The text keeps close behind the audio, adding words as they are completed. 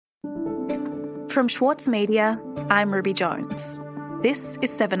From Schwartz Media, I'm Ruby Jones. This is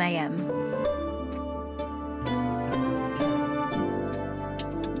 7am.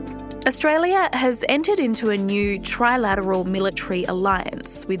 Australia has entered into a new trilateral military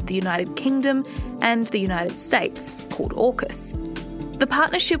alliance with the United Kingdom and the United States called AUKUS. The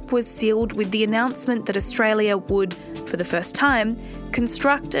partnership was sealed with the announcement that Australia would, for the first time,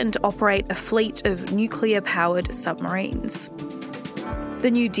 construct and operate a fleet of nuclear-powered submarines. The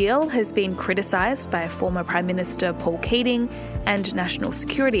new deal has been criticised by former Prime Minister Paul Keating and national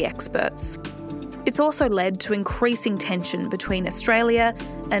security experts. It's also led to increasing tension between Australia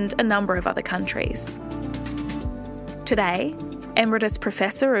and a number of other countries. Today, Emeritus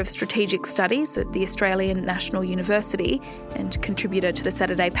Professor of Strategic Studies at the Australian National University and contributor to the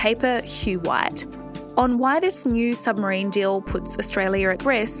Saturday paper, Hugh White, on why this new submarine deal puts Australia at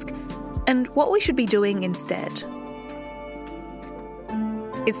risk and what we should be doing instead.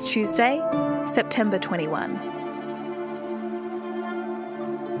 It's Tuesday, September 21.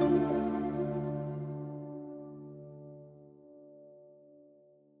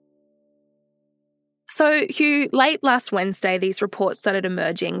 So, Hugh, late last Wednesday, these reports started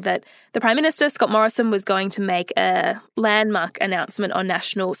emerging that the Prime Minister, Scott Morrison, was going to make a landmark announcement on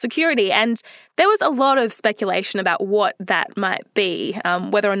national security. And there was a lot of speculation about what that might be,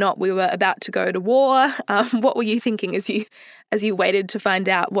 whether or not we were about to go to war. What were you thinking as you waited to find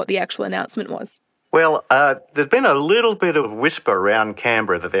out what the actual announcement was? Well, there's been a little bit of whisper around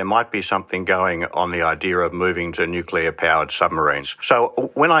Canberra that there might be something going on the idea of moving to nuclear-powered submarines. So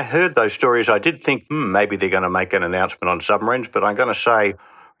when I heard those stories, I did think, maybe they're going to make an announcement on submarines, but I'm going to say,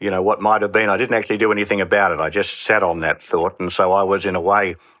 what might have been. I didn't actually do anything about it. I just sat on that thought, and so I was in a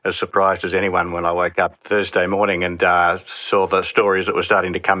way as surprised as anyone when I woke up Thursday morning and saw the stories that were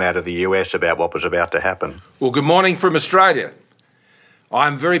starting to come out of the US about what was about to happen. Well, good morning from Australia.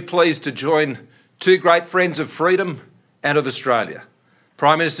 I'm very pleased to join two great friends of freedom and of Australia,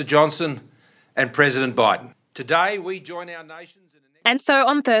 Prime Minister Johnson and President Biden. Today, we join our nations in And so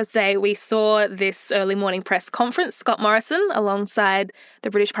on Thursday, we saw this early morning press conference, Scott Morrison, alongside the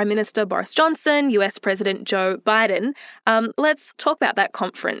British Prime Minister Boris Johnson, US President Joe Biden. Let's talk about that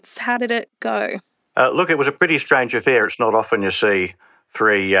conference. How did it go? Look, it was a pretty strange affair. It's not often you see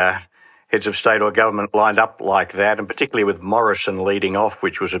three heads of state or government lined up like that, and particularly with Morrison leading off,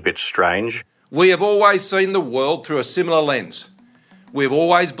 which was a bit strange. We have always seen the world through a similar lens. We have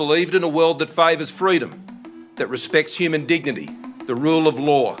always believed in a world that favours freedom, that respects human dignity, the rule of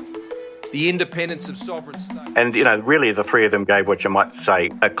law, the independence of sovereign states. And, really the three of them gave what you might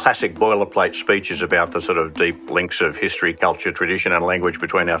say a classic boilerplate speeches about the sort of deep links of history, culture, tradition and language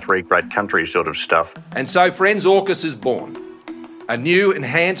between our three great countries sort of stuff. And so, friends, AUKUS is born. A new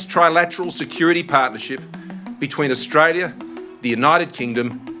enhanced trilateral security partnership between Australia, the United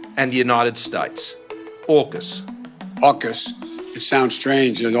Kingdom and the United States. AUKUS. AUKUS. It sounds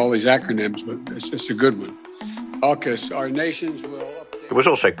strange in all these acronyms, but it's a good one. AUKUS, our nations will update. It was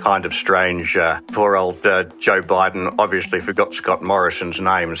also kind of strange. Poor old Joe Biden obviously forgot Scott Morrison's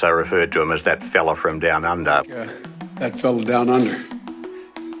name, so referred to him as that fella from down under. That fella down under.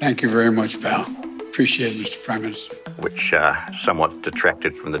 Thank you very much, pal. Appreciate it, Mr. Prime Minister. Which somewhat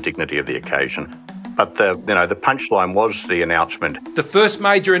detracted from the dignity of the occasion. But the punchline was the announcement. The first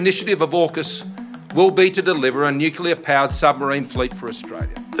major initiative of AUKUS will be to deliver a nuclear-powered submarine fleet for Australia.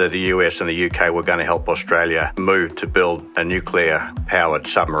 The US and the UK were going to help Australia move to build a nuclear-powered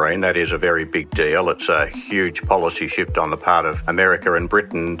submarine. That is a very big deal. It's a huge policy shift on the part of America and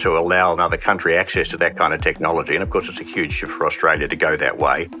Britain to allow another country access to that kind of technology. And of course, it's a huge shift for Australia to go that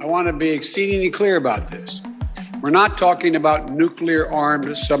way. I want to be exceedingly clear about this. We're not talking about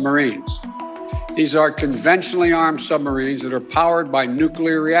nuclear-armed submarines. These are conventionally armed submarines that are powered by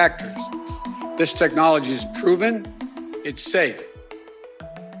nuclear reactors. This technology is proven, it's safe.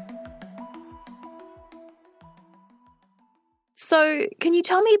 So can you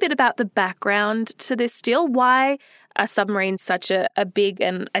tell me a bit about the background to this deal? Why are submarines such a big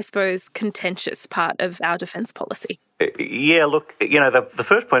and, I suppose, contentious part of our defence policy? Yeah, look, the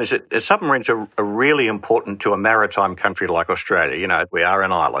first point is that submarines are really important to a maritime country like Australia. We are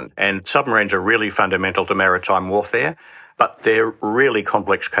an island, and submarines are really fundamental to maritime warfare, but they're really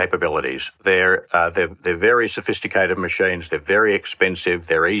complex capabilities. They're very sophisticated machines. They're very expensive.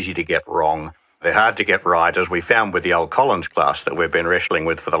 They're easy to get wrong. They're hard to get right, as we found with the old Collins class that we've been wrestling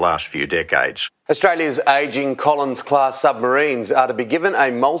with for the last few decades. Australia's ageing Collins-class submarines are to be given a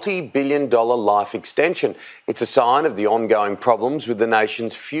multi-billion-dollar life extension. It's a sign of the ongoing problems with the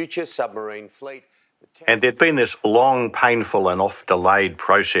nation's future submarine fleet. And there'd been this long, painful and oft-delayed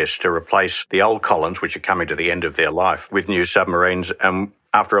process to replace the old Collins, which are coming to the end of their life, with new submarines.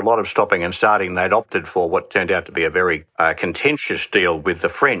 after a lot of stopping and starting, they'd opted for what turned out to be a very contentious deal with the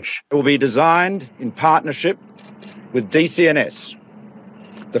French. It will be designed in partnership with DCNS,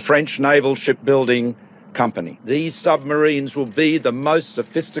 the French naval shipbuilding company. These submarines will be the most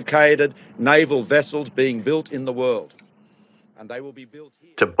sophisticated naval vessels being built in the world. And they will be built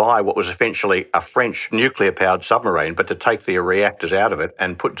here. To buy what was essentially a French nuclear-powered submarine, but to take the reactors out of it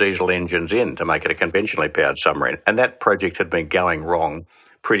and put diesel engines in to make it a conventionally powered submarine. And that project had been going wrong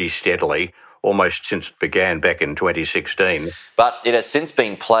pretty steadily, almost since it began back in 2016. But it has since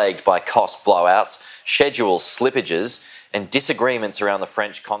been plagued by cost blowouts, schedule slippages, and disagreements around the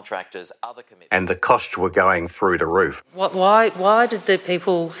French contractors' other commitments. And the costs were going through the roof. Why did the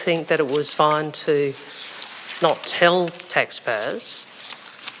people think that it was fine to not tell taxpayers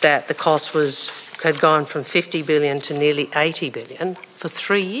that the cost had gone from 50 billion to nearly 80 billion for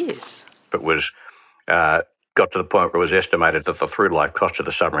 3 years? It was got to the point where it was estimated that the through-life cost of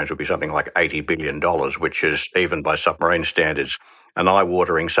the submarines would be something like $80 billion, which is, even by submarine standards, an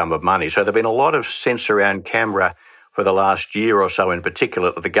eye-watering sum of money. So there've been a lot of sense around Canberra for the last year or so in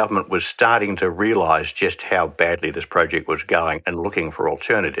particular that the government was starting to realise just how badly this project was going and looking for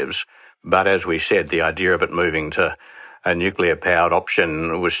alternatives. But as we said, the idea of it moving to a nuclear-powered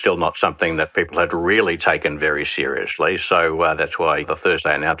option was still not something that people had really taken very seriously. So that's why the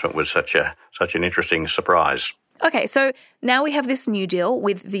Thursday announcement was such an interesting surprise. Okay, so now we have this new deal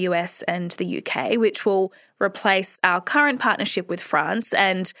with the US and the UK, which will replace our current partnership with France,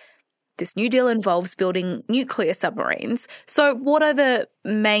 and this new deal involves building nuclear submarines. So what are the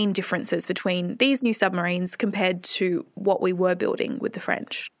main differences between these new submarines compared to what we were building with the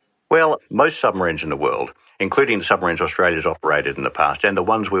French? Well, most submarines in the world, including the submarines Australia's operated in the past and the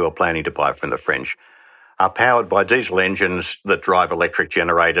ones we were planning to buy from the French, are powered by diesel engines that drive electric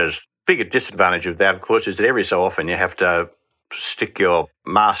generators. Bigger disadvantage of that, of course, is that every so often you have to stick your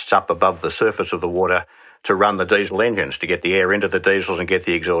masts up above the surface of the water to run the diesel engines, to get the air into the diesels and get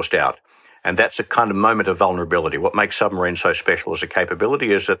the exhaust out. And that's a kind of moment of vulnerability. What makes submarines so special as a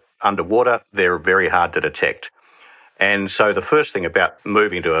capability is that underwater they're very hard to detect. And so the first thing about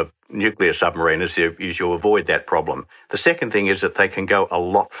moving to a nuclear submarine is you avoid that problem. The second thing is that they can go a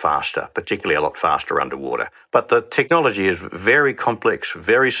lot faster, particularly a lot faster underwater. But the technology is very complex,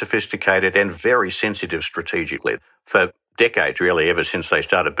 very sophisticated, and very sensitive strategically. For decades, really, ever since they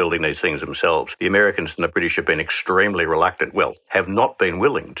started building these things themselves, the Americans and the British have been extremely reluctant, have not been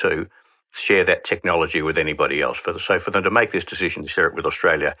willing to share that technology with anybody else. So for them to make this decision to share it with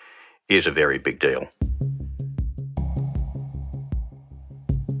Australia is a very big deal.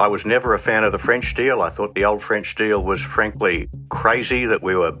 I was never a fan of the French deal. I thought the old French deal was frankly crazy that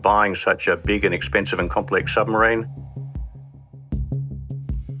we were buying such a big and expensive and complex submarine.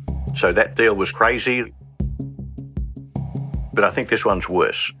 So that deal was crazy. But I think this one's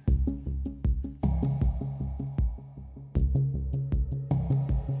worse.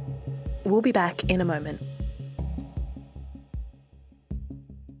 We'll be back in a moment.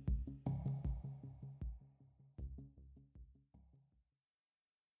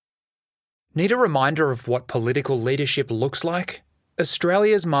 Need a reminder of what political leadership looks like?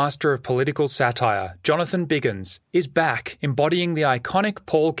 Australia's master of political satire, Jonathan Biggins, is back embodying the iconic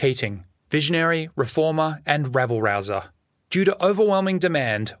Paul Keating, visionary, reformer and rabble-rouser. Due to overwhelming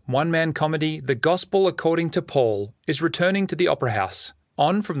demand, one-man comedy The Gospel According to Paul is returning to the Opera House,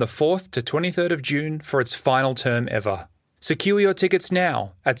 on from the 4th to 23rd of June for its final term ever. Secure your tickets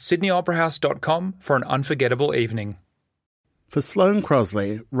now at sydneyoperahouse.com for an unforgettable evening. For Sloane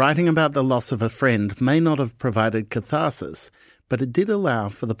Crosley, writing about the loss of a friend may not have provided catharsis, but it did allow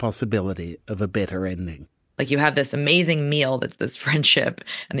for the possibility of a better ending. Like, you have this amazing meal that's this friendship,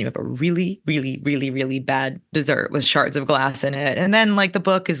 and then you have a really, really, really, really bad dessert with shards of glass in it. And then, the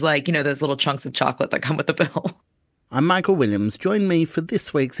book is those little chunks of chocolate that come with the bill. I'm Michael Williams. Join me for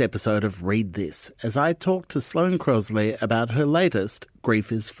this week's episode of Read This, as I talk to Sloane Crosley about her latest,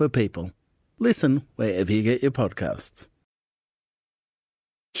 Grief is for People. Listen wherever you get your podcasts.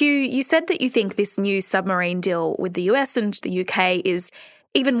 Hugh, you said that you think this new submarine deal with the US and the UK is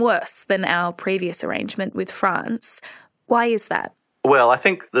even worse than our previous arrangement with France. Why is that? Well, I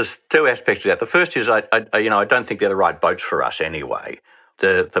think there's two aspects to that. The first is I don't think they're the right boats for us anyway.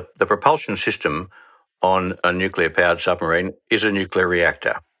 The propulsion system on a nuclear-powered submarine is a nuclear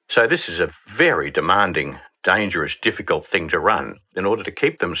reactor. So this is a very demanding, dangerous, difficult thing to run. In order to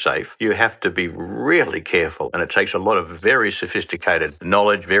keep them safe, you have to be really careful, and it takes a lot of very sophisticated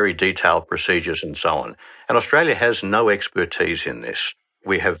knowledge, very detailed procedures and so on. And Australia has no expertise in this.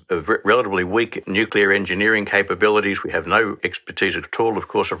 We have relatively weak nuclear engineering capabilities. We have no expertise at all, of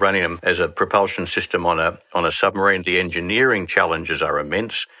course, of running them as a propulsion system on a submarine. The engineering challenges are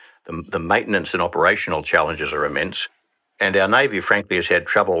immense. The maintenance and operational challenges are immense. And our Navy, frankly, has had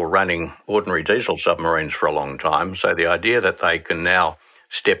trouble running ordinary diesel submarines for a long time. So the idea that they can now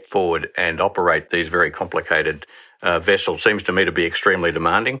step forward and operate these very complicated vessels seems to me to be extremely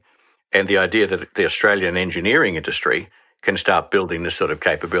demanding. And the idea that the Australian engineering industry can start building this sort of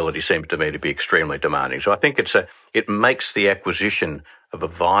capability seems to me to be extremely demanding. So I think it makes the acquisition of a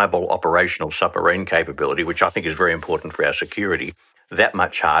viable operational submarine capability, which I think is very important for our security, that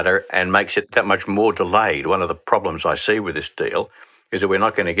much harder and makes it that much more delayed. One of the problems I see with this deal is that we're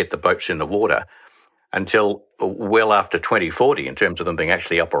not going to get the boats in the water until well after 2040 in terms of them being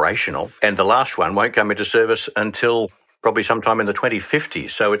actually operational. And the last one won't come into service until probably sometime in the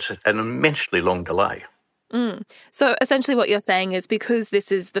 2050s. So it's an immensely long delay. So essentially what you're saying is because this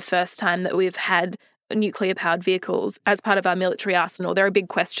is the first time that we've had nuclear-powered vehicles as part of our military arsenal, there are big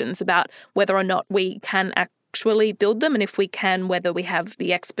questions about whether or not we can actually build them, and if we can, whether we have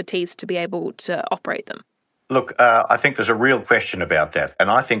the expertise to be able to operate them. Look, I think there's a real question about that.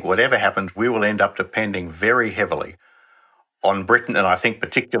 And I think whatever happens, we will end up depending very heavily on Britain, and I think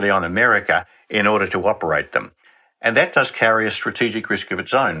particularly on America, in order to operate them. And that does carry a strategic risk of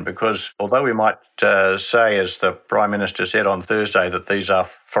its own, because although we might say, as the Prime Minister said on Thursday, that these are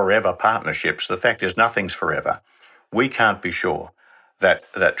forever partnerships, the fact is nothing's forever. We can't be sure that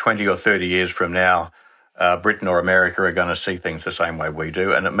 20 or 30 years from now, Britain or America are going to see things the same way we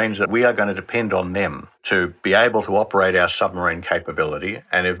do. And it means that we are going to depend on them to be able to operate our submarine capability.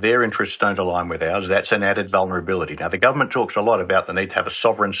 And if their interests don't align with ours, that's an added vulnerability. Now, the government talks a lot about the need to have a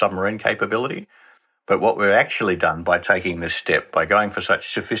sovereign submarine capability. But what we've actually done by taking this step, by going for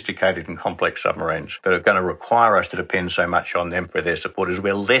such sophisticated and complex submarines that are going to require us to depend so much on them for their support, is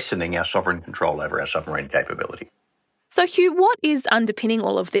we're lessening our sovereign control over our submarine capability. So, Hugh, what is underpinning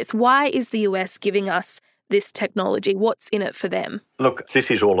all of this? Why is the US giving us this technology? What's in it for them? Look, this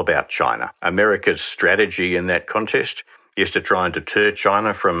is all about China. America's strategy in that contest is to try and deter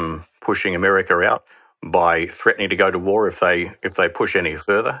China from pushing America out by threatening to go to war if they push any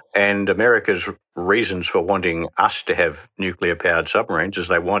further. And America's reasons for wanting us to have nuclear-powered submarines is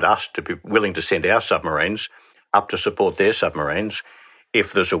they want us to be willing to send our submarines up to support their submarines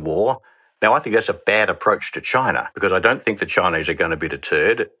if there's a war. Now, I think that's a bad approach to China, because I don't think the Chinese are going to be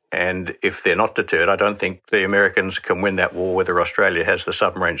deterred. And if they're not deterred, I don't think the Americans can win that war whether Australia has the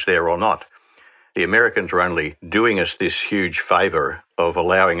submarines there or not. The Americans are only doing us this huge favour of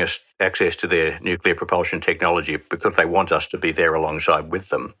allowing us access to their nuclear propulsion technology because they want us to be there alongside with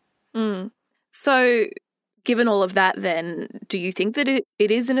them. So, given all of that then, do you think that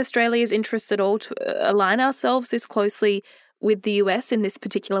it is in Australia's interests at all to align ourselves this closely with the US in this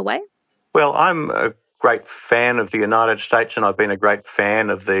particular way? Well, I'm a great fan of the United States, and I've been a great fan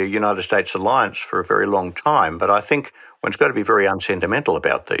of the United States alliance for a very long time, but I think one's got to be very unsentimental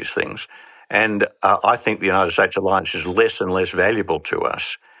about these things. And I think the United States alliance is less and less valuable to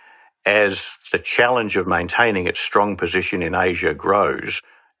us as the challenge of maintaining its strong position in Asia grows,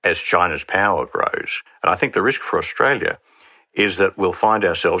 as China's power grows. And I think the risk for Australia is that we'll find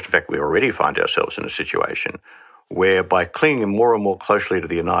ourselves, in fact, we already find ourselves in a situation where by clinging more and more closely to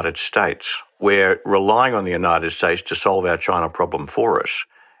the United States, we're relying on the United States to solve our China problem for us.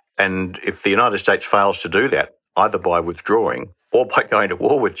 And if the United States fails to do that, either by withdrawing or by going to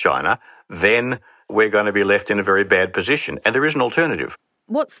war with China, then we're going to be left in a very bad position. And there is an alternative.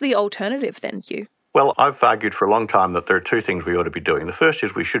 What's the alternative then, Hugh? Well, I've argued for a long time that there are two things we ought to be doing. The first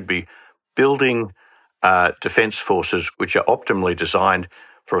is we should be building defence forces which are optimally designed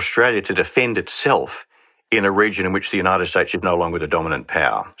for Australia to defend itself in a region in which the United States is no longer the dominant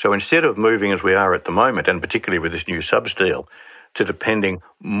power. So instead of moving as we are at the moment, and particularly with this new subs deal, to depending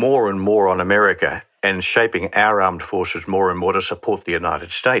more and more on America and shaping our armed forces more and more to support the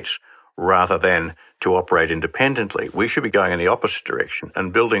United States rather than to operate independently, we should be going in the opposite direction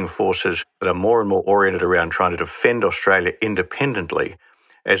and building forces that are more and more oriented around trying to defend Australia independently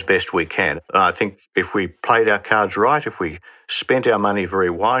as best we can. And I think if we played our cards right, if we spent our money very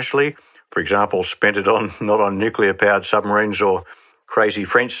wisely, for example, spent it on not on nuclear-powered submarines or crazy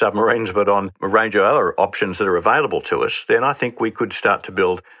French submarines, but on a range of other options that are available to us, then I think we could start to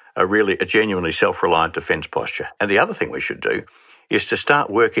build a genuinely self-reliant defence posture. And the other thing we should do is to start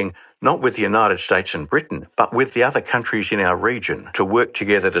working not with the United States and Britain, but with the other countries in our region to work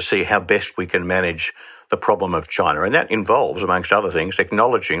together to see how best we can manage the problem of China. And that involves, amongst other things,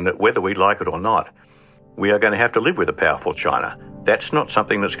 acknowledging that whether we like it or not, we are going to have to live with a powerful China. That's not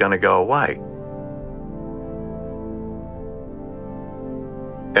something that's going to go away.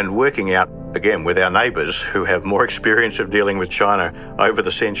 and working out, again, with our neighbours who have more experience of dealing with China over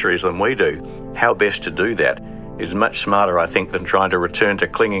the centuries than we do, how best to do that is much smarter, I think, than trying to return to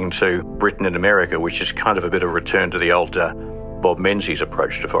clinging to Britain and America, which is kind of a bit of a return to the old Bob Menzies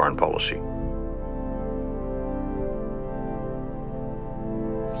approach to foreign policy.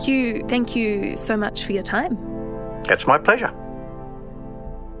 Hugh, thank you so much for your time. That's my pleasure.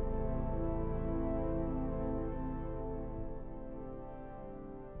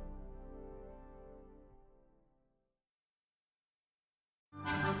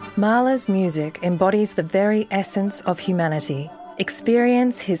 Mahler's music embodies the very essence of humanity.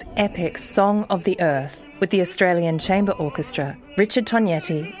 Experience his epic Song of the Earth with the Australian Chamber Orchestra, Richard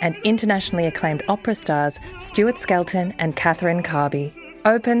Tognetti, and internationally acclaimed opera stars Stuart Skelton and Catherine Carby.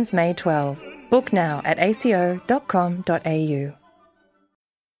 Opens May 12. Book now at aco.com.au.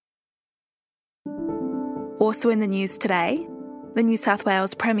 Also in the news today, the New South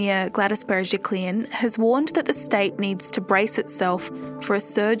Wales Premier Gladys Berejiklian has warned that the state needs to brace itself for a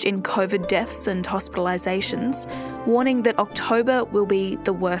surge in COVID deaths and hospitalisations, warning that October will be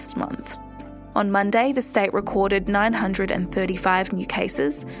the worst month. On Monday, the state recorded 935 new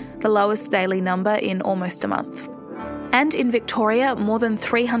cases, the lowest daily number in almost a month. And in Victoria, more than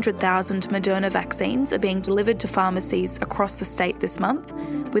 300,000 Moderna vaccines are being delivered to pharmacies across the state this month,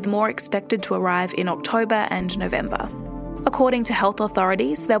 with more expected to arrive in October and November. According to health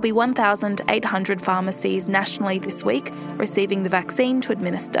authorities, there'll be 1,800 pharmacies nationally this week receiving the vaccine to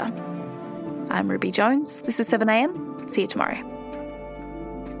administer. I'm Ruby Jones. This is 7am. See you tomorrow.